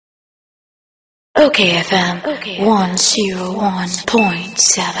Okay, FM 101.7.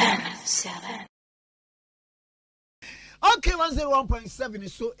 Okay, 101.7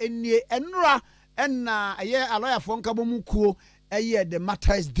 so enie enra enna aye aloya fo nkabo mukuo aye the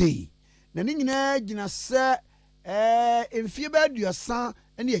matters day na ni nyina gina se emfie ba aduasa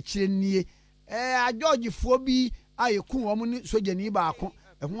ene akire nie ageorgefo bi ayeku wo mu ni sojani baako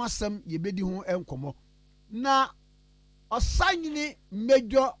eho asem yebedi ho enkomo na Osahene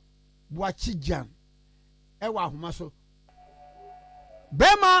Boakye Gyan ewa ahoma so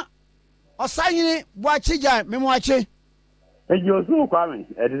bema Osahene Boakye Gyan memwache Ejosu kwame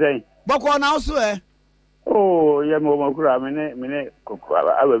edizai boko na so oh ye mo makura mene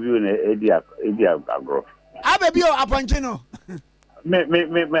kokwa ababi na edi agro ababi o aponche no me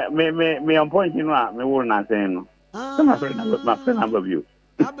amponche no a me wuru na sen no ma friend ababi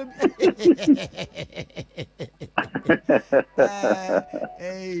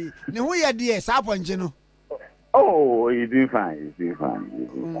ne hu ye de sa aponche no oh you do fine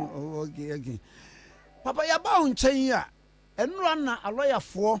okay papa ya ba unchen ya enura na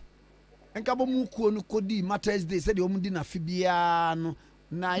aloyafo enkabo mukuo no kodi matters day said omudi na fibia no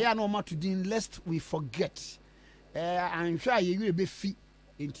na ya na omatudin lest we forget anhwa ye be fi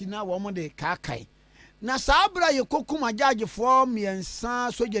entina wo mo de kakai na sabra ye kokuma jagefo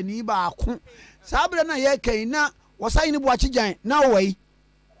miensa sojani baako sabra na ye kai na Osahene Boakye Gyan na wai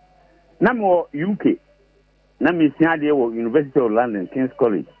na mo UK na mi siade wo University of London King's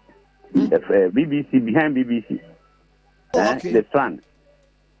College BBC behind BBC. Okay. The Strand.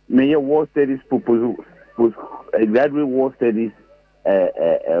 May war studies proposal graduate war studies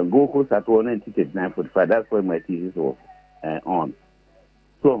go course at 1939-45. That's where my thesis was on.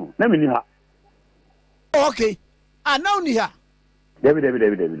 So let me know. Okay. Now here. David.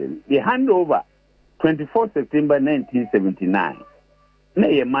 The handover 24 September 1979.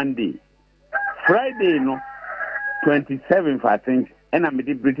 Na Monday. Friday no 27th I think. And I'm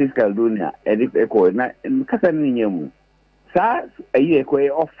in British Caledonia. And echo na kasa ni nyemu. Sa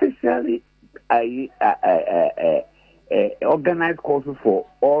officially organized courses for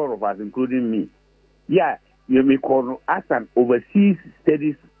all of us, including me. Yeah, you may call us an overseas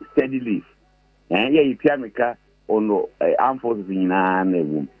study leave. Yeah, you piamika on armed forces in an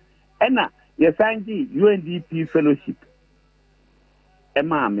room. And now, you signed UNDP fellowship.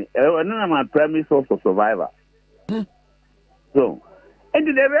 Emma, my primary source of survivor. So, and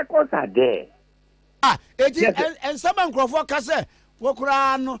the records are there. And some Crawford Cassa,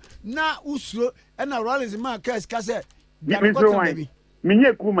 Wokrano, na Usro, and a Rawlings man Cassa.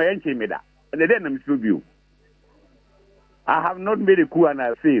 Minya Kuma and Chimeda, and then I'm through you. I have not made a coup and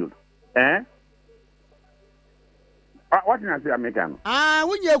I failed. What can I say, American?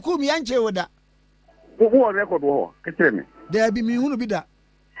 When you come, Yanche with that. What record war? Catch me. There be me who be that.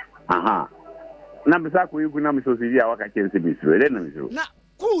 Aha. Namsaku, you could not be so severe. I can't be through. Na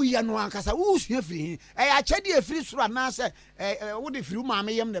ku ya no ankasa wo sua firi achede afiri sura na se wo de firi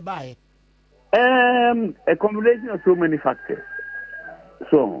maame yam de bae a combination of so many factors.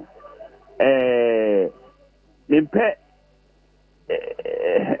 So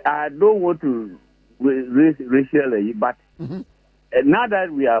I don't want to raise racially, but now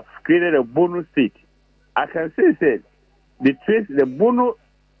that we have created a bonus state, I can say the bonus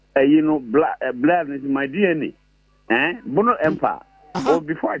blood is my DNA. Bono Empire. Or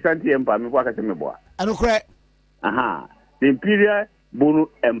before I sent the Empire, before I came aboard. I don't cry. The Imperial Bono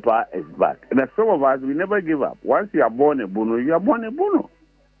Empire is back. And some of us, we never give up. Once you are born a Bono, you are born a Bono.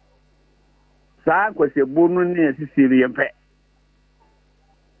 Sa kwese Bono ni asisiri yempe.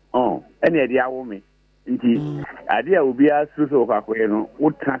 Oh, any idea woman. Nti idea will be as so kakwe no.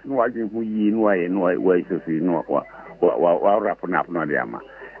 What transfer wajin hu yi no aye no wa so si no wa rap na de ama.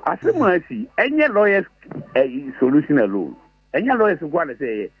 Asemasi, any lawyers solution alone. Any lawyers want to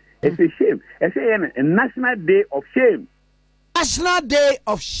say it's a shame. It's a national day of shame. National Day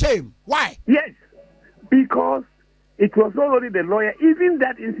of Shame. Why? Yes, because it was already the lawyer. Even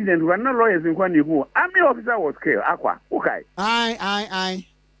that incident, we are not lawyers in Kwanihu. Army officer was killed. Aqua. Okay. Aye.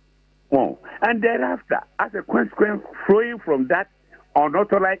 Oh, and thereafter, as a consequence flowing from that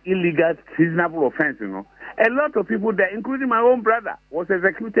unauthorized, illegal, treasonable offense, a lot of people there, including my own brother, was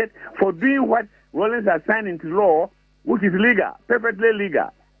executed for doing what Rawlings has signed into law, which is legal, perfectly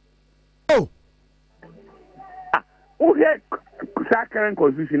legal. Oh. Okay, current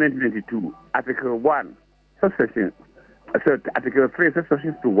Constitution 1992, Article 1, subsection, Article 3,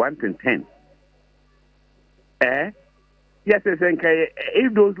 subsections to 1 to 10. Yes,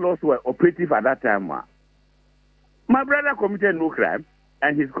 if those laws were operative at that time, my brother committed no crime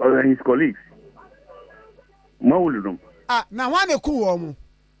and his colleagues. Now one cool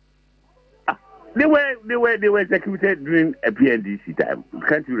They were executed during a PNDC time.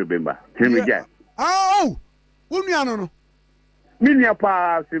 Can't you remember? Yeah. Oh, no. Minya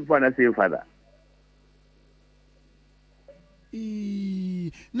pa same father, same father.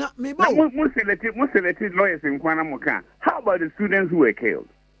 Na me ba. Most selected lawyers in Kwana Moka. How about the students who were killed?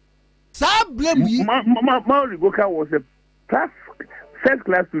 Blame you. Maori Goka was a first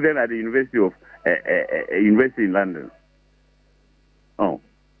class student at the University in London. Oh,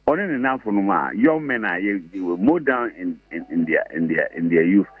 only enough for Numa. Young men they were mowed down in their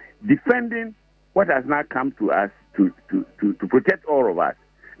youth, defending what has now come to us to protect all of us.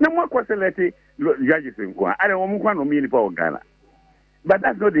 No more quality judges in Kwan. I don't want to mean for Ghana, but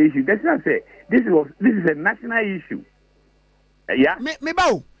that's not the issue. That's not say this is a national issue. Yeah. Me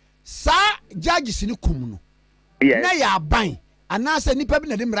bow. Sa judges ni kumuno. Yes. Na ya ban. Anase nipa bi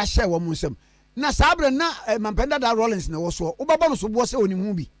na de mra hye wo mu nsem. Na sabre na mampenda da Rawlings na wo so. Obaba no so bo se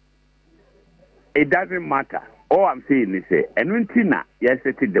onimu bi. It doesn't matter. All I'm saying is say enuntina yes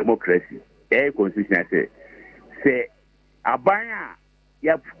it democracy. Constitution say abanya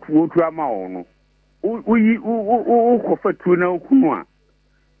ya futura ma ono. Ko fatu na kunu a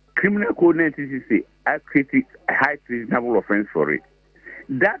criminal code 1960 I create a high treasonable offense for it.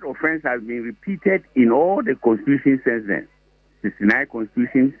 That offense has been repeated in all the constitutions since then. 69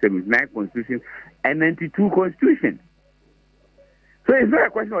 Constitution, 79 Constitution, and 92 Constitution. So it's not a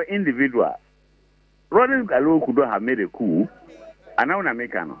question of individual. Rawlings alone could not have made a coup, and now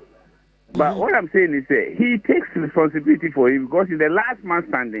American. But what I'm saying is that he takes responsibility for it because he's the last man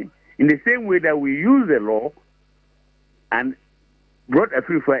standing, in the same way that we use the law and brought a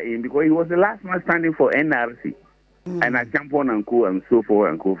free fire in because he was the last man standing for NRC. And a champion and co and so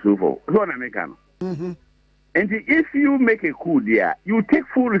forth and so forth. So American. And if you make a coup there, you take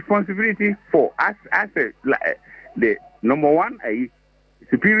full responsibility for as the number one a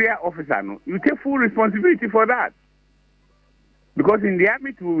superior officer. No, you take full responsibility for that. Because in the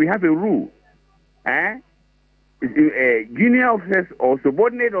army too, we have a rule. Junior officers or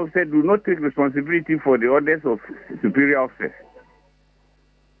subordinate officers do not take responsibility for the orders of superior officers.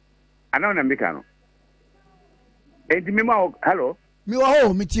 I know American. Hello?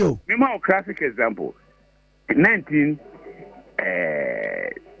 A classic example.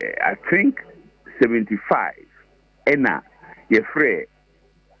 75. Ena, Yefre,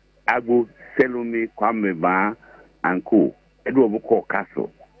 Ago, Selome, Kwameba, and Co. Edward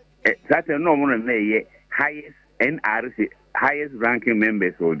Castle. That's a normal highest NRC, highest ranking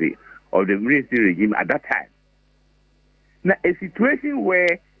members of the military regime at that time. Now, a situation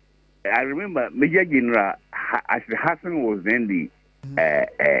where I remember Major General Ashley Hassan was then the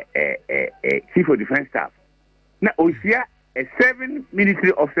Chief of Defense Staff. Now, Oshia, 7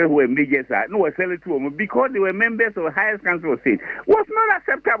 military officers who were majors, were selling to them because they were members of the highest council of state, was not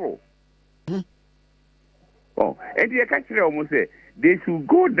acceptable. Oh, and the country almost said they should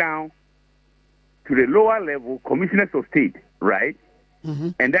go down to the lower level commissioners of state, right?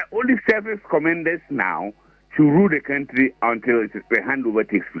 And that only service commanders now to rule the country until the handover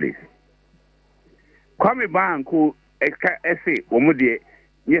takes place. Kwame Banko essay, Omode,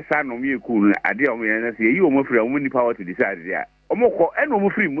 yes, I know me cool, I dear me, and I say, you almost free, only power to decide there. Omoko, and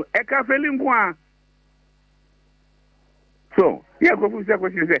Omofrim, a cafeling one. So, yeah,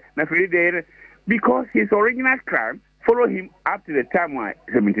 question say, because his original crime followed him up to the time when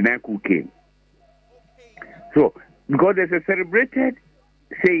 79 coup came. So, because there's a celebrated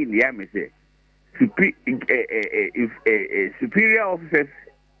saying in the army, say, superior officers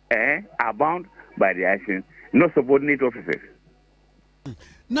are bound by the action, not subordinate officers.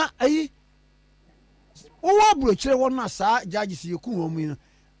 Now, what judges you come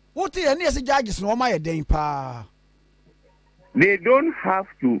what is judges no my day pa? They don't have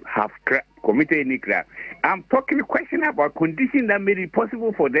to have committed any crime. I'm talking a question about conditions that made it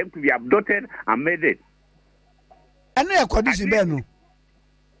possible for them to be abducted and murdered. And no condition no.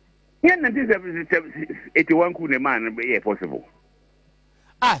 Yeah, 1981 could a man be possible.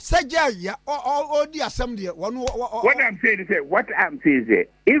 The assembly. What I'm saying is that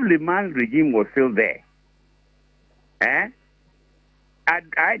if the man's regime was still there, I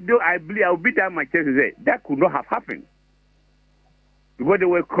believe I'll beat down my chest and say that could not have happened because there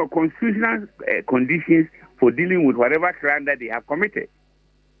were constitutional conditions for dealing with whatever crime that they have committed.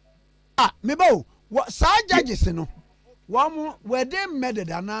 Mebo, what side judges no? Were they murdered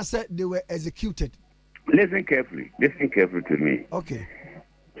and I said they were executed? Listen carefully to me. Okay.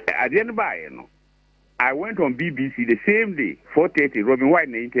 At the end of I went on BBC the same day, 4:30. Robin White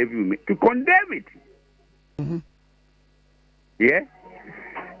interviewed me to condemn it. Yeah,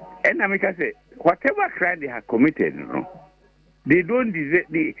 and America said whatever crime they have committed, They don't deserve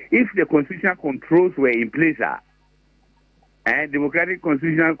if the constitutional controls were in place, and democratic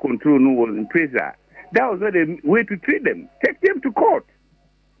constitutional control was in place, that was not the way to treat them. Take them to court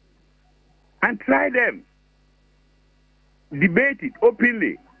and try them. Debate it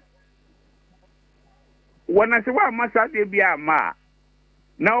openly. When I say, well, must I be a ma?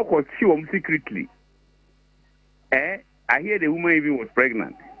 Now, because she was secretly. I hear the woman even was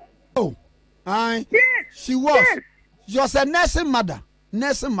pregnant. Oh, yes, she was. Yes. She was a nursing mother.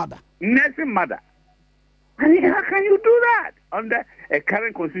 Nursing mother. Nursing mother. I mean, how can you do that? Under a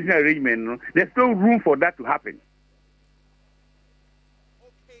current constitutional arrangement, there's no room for that to happen.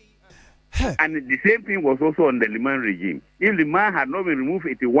 And the same thing was also on the Liman regime. If Liman had not been removed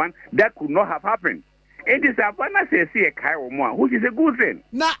 81, that could not have happened. It is a banner say a kai or more, which is a good thing.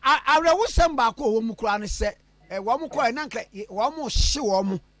 Now, I will send back over Mukran said, a woman crying, one more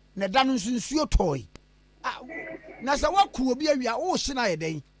show, Nedanus your toy. Now, so what could be a ocean a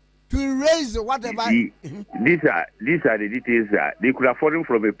day to erase whatever? These are the details that they could have fallen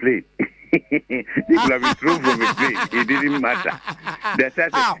from a plane. They could have been thrown from a plane. It didn't matter.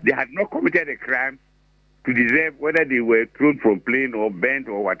 They had not committed a crime to deserve whether they were thrown from plane or bent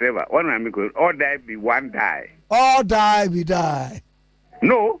or whatever. One because all die be one die. All die we die.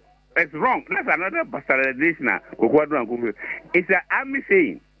 No, it's wrong. That's another bastardization. It's an army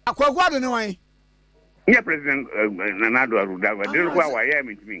saying. Yeah, President Nanado Arudava. They don't know why I am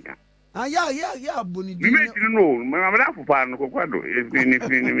in Minka. Yeah, Bunny. You know, Madame Fupano Coquado.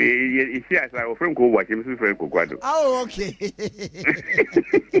 If she has our friend watch him, friend Coquado. Oh, okay.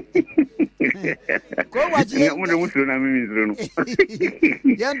 Go watch it.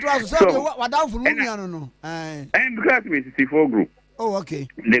 And classmates, C4 group. Oh, okay.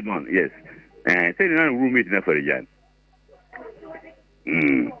 Legon, yes. Say the roommate in Afarijan.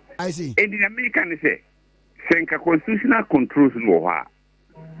 I see. And in American, they say, Senka constitutional controls no ha.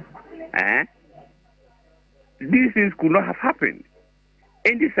 These things could not have happened.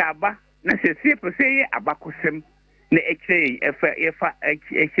 And this Abba, necessary per se, Abacosem, the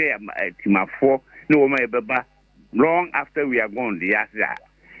Timafo, no my baba, long after we are gone, the Asa.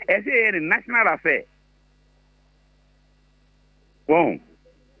 As a national affair. Well,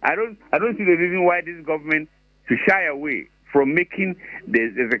 I don't see the reason why this government should shy away from making the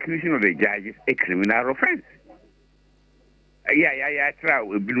execution of the judges a criminal offense. Yeah. Try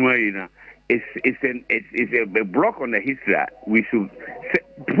it's a block on the history. We should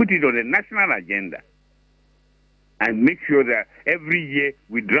put it on the national agenda and make sure that every year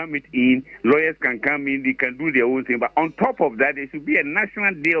we drum it in. Lawyers can come in, they can do their own thing. But on top of that, it should be a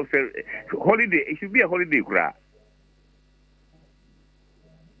national day of holiday. It should be a holiday crowd.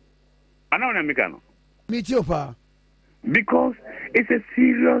 Because it's a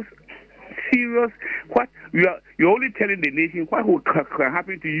serious what you're only telling the nation what will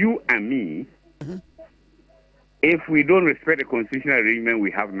happen to you and me if we don't respect the constitutional arrangement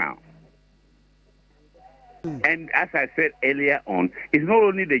we have now. And as I said earlier on, it's not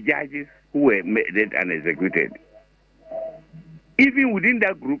only the judges who were murdered and executed. Even within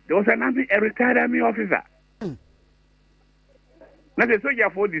that group, there was a retired army officer. Now the soldier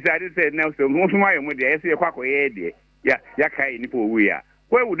force decided to say, "Now, so most of my money, I say,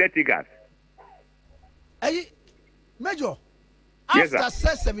 where would that take us?" Hey, Major, after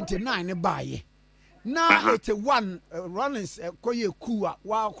 79 buy now 81 Rawlings koye kuwa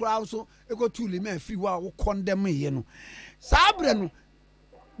wa kura also ego tuli men free wa condemn ye no sabre no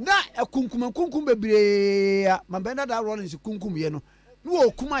na kunkum bebre mabenda da Rawlings kunkum ye no no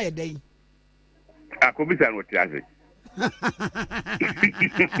okuma ye den akobisa no tiaze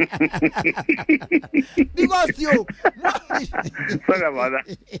because you sorry about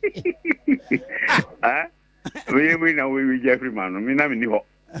that. We know we Jeffrey man.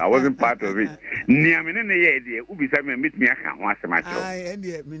 I wasn't part of it. Meet me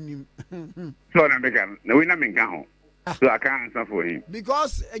so I can't answer for him.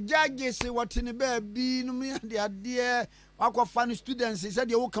 Because a judge say what in the baby no me the idea I funny students said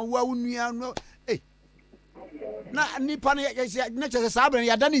you can well no hey na nipa na just sabre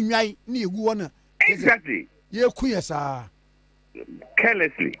ya dan nwai na egu wona exactly ye kuye sa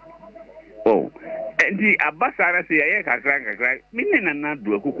carelessly. Oh, and the Abasara say ya kakra minna na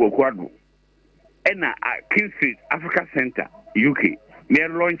do akuko ado e na King Street Africa Center UK me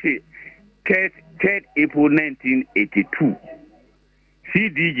launch 3rd April 1982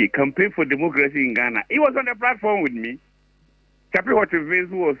 CDG Campaign for Democracy in Ghana. He was on the platform with me. Chappie Hotevez,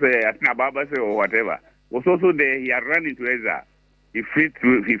 who was at Nababase or whatever, was also there. He had run into Ezra. He fled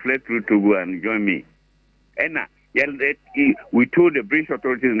through Togo and joined me. And we told the British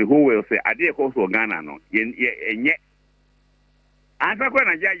authorities in the whole world, say, "I did also Ghana no." Asa kwa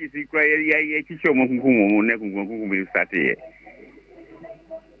na jaji si kwa ya kisho mo kunkumu ne kunkumu start here.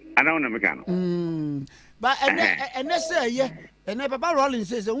 Anaona mekano. But and let's say yeah, and Papa Rawlings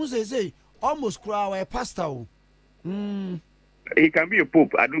says who say almost cry a pastor. He can be a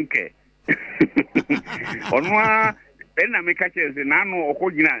pope, I don't care. Onwa na me catch say na no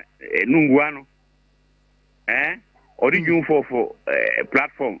okogina nunguano. Origin for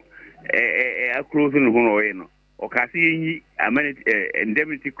platform close no hono no. Okasi amenity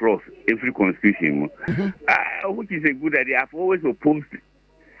indemnity clause every constitution. Which is a good idea. I've always opposed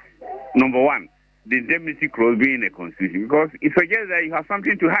number one, the indemnity clause being a constitution because it suggests that you have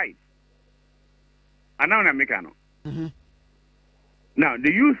something to hide. And now Mekano. Now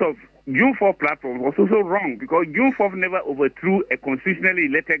the use of June 4 platform was also wrong because June 4 never overthrew a constitutionally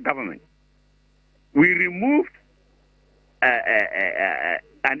elected government. We removed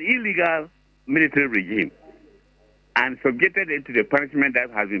an illegal military regime and subjected it to the punishment that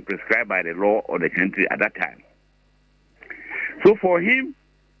has been prescribed by the law of the country at that time. So for him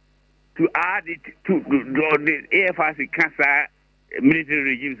to add it to the AFRC cancer military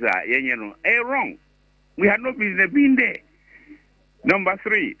regimes are wrong. We had no business being there. Number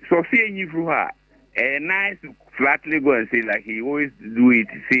 3, so seeing you through her, nice flatly go and say like he always do it,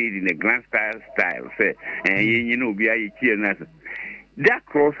 say it in a grand style, say, and you know, be a cheer. That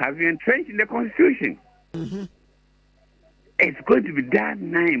clause has been entrenched in the Constitution. It's going to be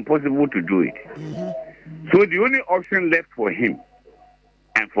damn nigh impossible to do it. So the only option left for him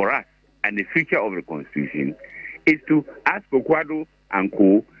and for us and the future of the Constitution is to ask Okwado and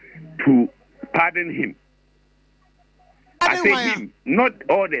Co. to pardon him. I say him, not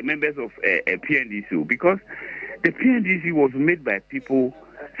all the members of PNDC, because the PNDC was made by people,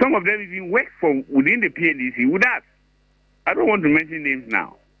 some of them even work from within the PNDC with us. I don't want to mention names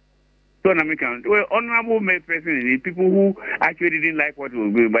now. So American, well, honorable person, people who actually didn't like what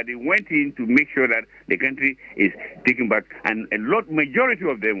was going, but they went in to make sure that the country is taken back, and majority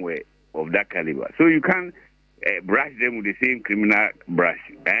of them were of that caliber. So you can't brush them with the same criminal brush,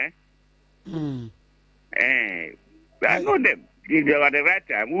 I know them. They are at the right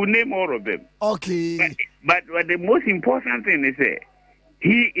time. We'll name all of them. Okay. But the most important thing is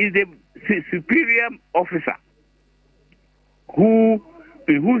he is the superior officer in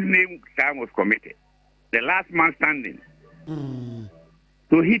whose name crime was committed. The last man standing.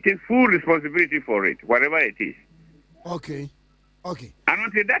 So he takes full responsibility for it, whatever it is. Okay. And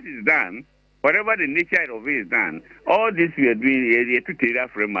until that is done, whatever the nature of it is done, all this we are doing to take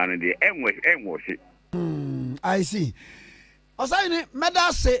that frame and the end wash it. I see. Osahene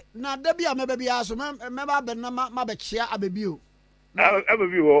meda say na da bia mebabi aso meba be na ma be chia abebiu.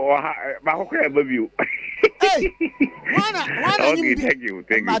 Abebiu or ma hokra abebiu. Hey. Wana okay, thank you.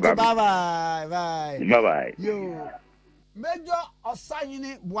 Bye. Yo. Major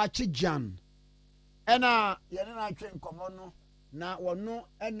Osahene Boakye Gyan. Ena yene na atwe nkomo no na wono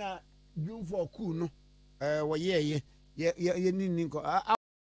ena June 4 ku no wo ye ni nko.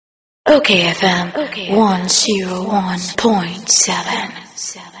 Okay FM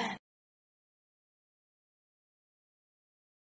 101.7